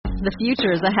The future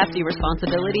is a hefty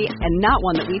responsibility and not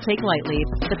one that we take lightly.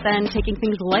 But then taking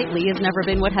things lightly has never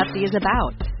been what Hefty is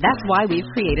about. That's why we've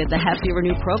created the Hefty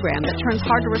Renew program that turns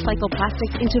hard-to-recycle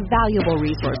plastics into valuable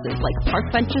resources like park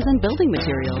benches and building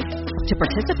materials. To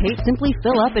participate, simply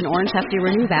fill up an orange Hefty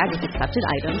Renew bag with accepted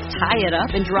items, tie it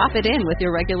up, and drop it in with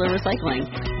your regular recycling.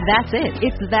 That's it.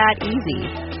 It's that easy.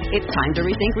 It's time to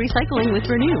rethink recycling with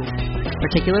Renew.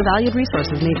 Particular valued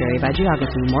resources may vary by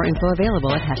geography. More info available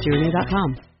at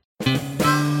heftyrenew.com.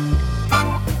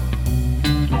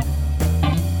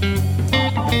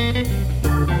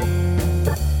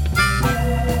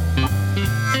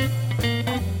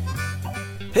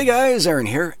 Hey guys, Aaron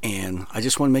here, and I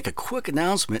just want to make a quick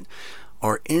announcement.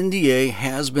 Our NDA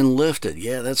has been lifted.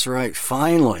 Yeah, that's right.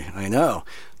 Finally. I know.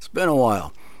 It's been a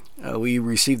while. We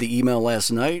received the email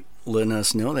last night letting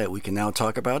us know that we can now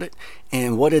talk about it.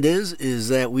 And what it is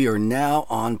that we are now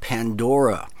on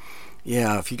Pandora.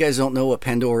 Yeah, if you guys don't know what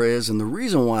Pandora is, and the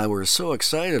reason why we're so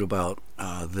excited about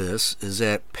this is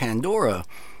that Pandora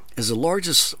is the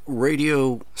largest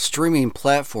radio streaming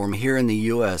platform here in the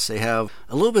U.S. They have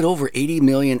a little bit over 80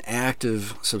 million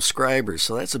active subscribers,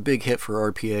 so that's a big hit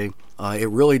for RPA. It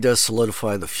really does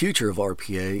solidify the future of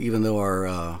RPA, even though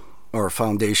our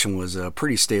foundation was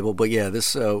pretty stable. But yeah,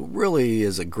 this really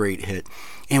is a great hit,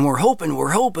 and we're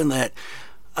hoping that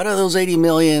out of those 80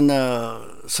 million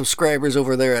subscribers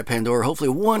over there at Pandora, hopefully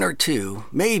one or two,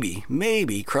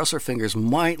 maybe, cross our fingers,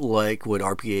 might like what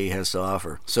RPA has to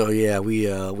offer. So yeah, we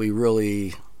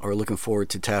really are looking forward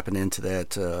to tapping into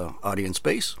that audience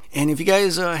base. And if you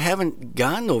guys haven't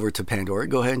gotten over to Pandora,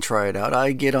 go ahead and try it out.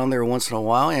 I get on there once in a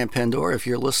while. And Pandora, if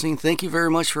you're listening, thank you very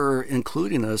much for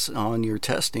including us on your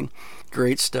testing.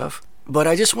 Great stuff. But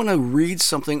I just want to read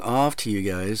something off to you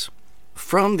guys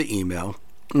from the email.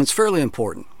 And it's fairly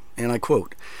important, and I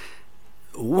quote,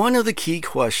 "One of the key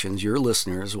questions your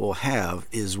listeners will have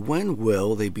is when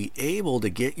will they be able to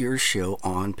get your show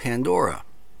on Pandora?"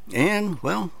 And,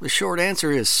 well, the short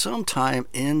answer is sometime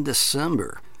in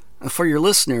December. For your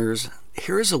listeners,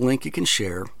 here's a link you can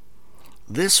share.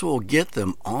 This will get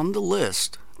them on the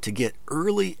list to get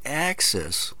early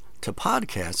access to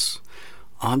podcasts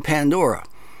on Pandora.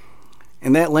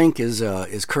 And that link is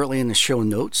currently in the show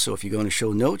notes. So if you go into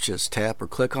show notes, just tap or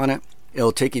click on it.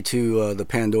 It'll take you to the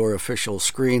Pandora official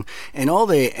screen. And all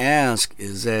they ask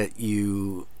is that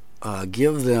you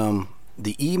give them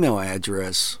the email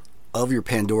address of your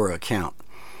Pandora account.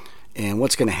 And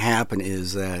what's going to happen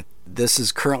is that this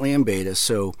is currently in beta.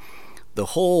 So the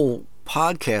whole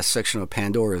podcast section of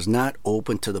Pandora is not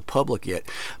open to the public yet.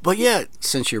 But yet,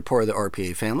 since you're part of the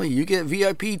RPA family, you get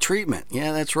VIP treatment.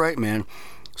 Yeah, that's right, man.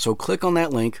 So click on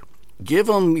that link, give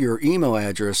them your email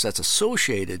address that's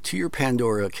associated to your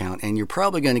Pandora account, and you're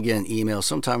probably going to get an email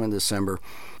sometime in December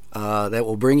that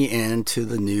will bring you into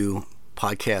the new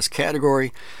podcast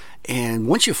category. And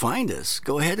once you find us,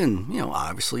 go ahead and,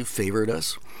 obviously favorite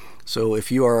us. So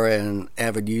if you are an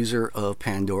avid user of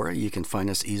Pandora, you can find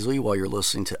us easily while you're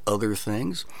listening to other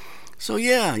things. So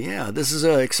yeah, this is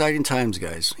exciting times,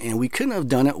 guys, and we couldn't have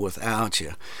done it without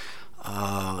you.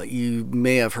 You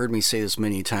may have heard me say this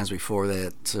many times before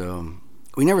that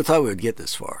we never thought we would get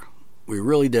this far. We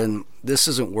really didn't. This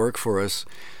isn't work for us.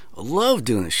 I love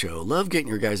doing a show. Love getting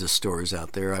your guys' stories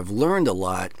out there. I've learned a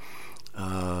lot.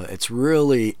 It's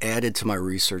really added to my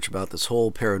research about this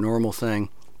whole paranormal thing.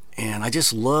 And I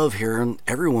just love hearing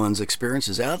everyone's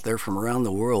experiences out there from around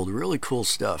the world. Really cool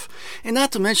stuff. And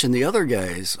not to mention the other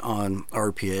guys on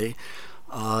RPA.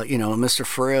 Mr.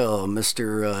 Frail,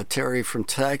 Mr. Terry from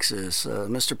Texas,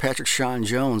 Mr. Patrick Sean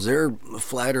Jones, they're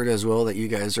flattered as well that you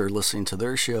guys are listening to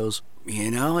their shows.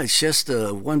 It's just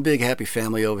one big happy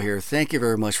family over here. Thank you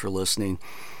very much for listening.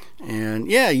 And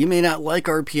yeah, you may not like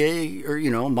RPA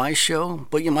or, my show,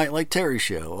 but you might like Terry's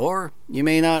show. Or you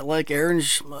may not like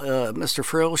Aaron's, Mr.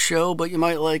 Frail's show, but you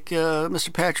might like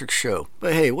Mr. Patrick's show.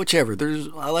 But hey, whichever.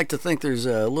 I like to think there's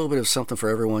a little bit of something for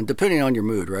everyone, depending on your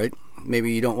mood, right?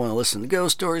 Maybe you don't want to listen to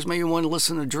ghost stories. Maybe you want to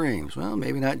listen to dreams. Well,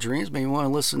 maybe not dreams. Maybe you want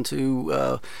to listen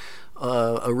to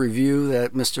a review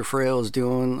that Mr. Frail is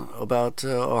doing about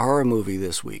a horror movie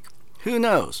this week. Who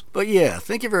knows? But yeah,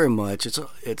 thank you very much.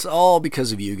 It's all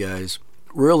because of you guys.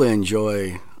 Really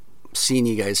enjoy seeing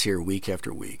you guys here week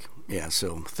after week. Yeah,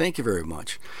 so thank you very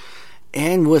much.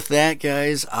 And with that,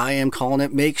 guys, I am calling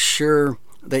it. Make sure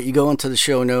that you go into the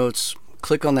show notes.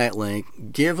 Click on that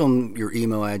link, give them your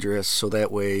email address so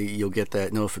that way you'll get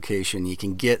that notification. You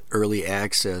can get early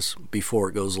access before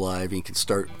it goes live. You can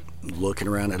start looking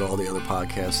around at all the other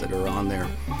podcasts that are on there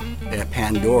at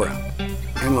Pandora.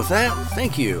 And with that,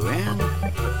 thank you and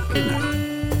good night.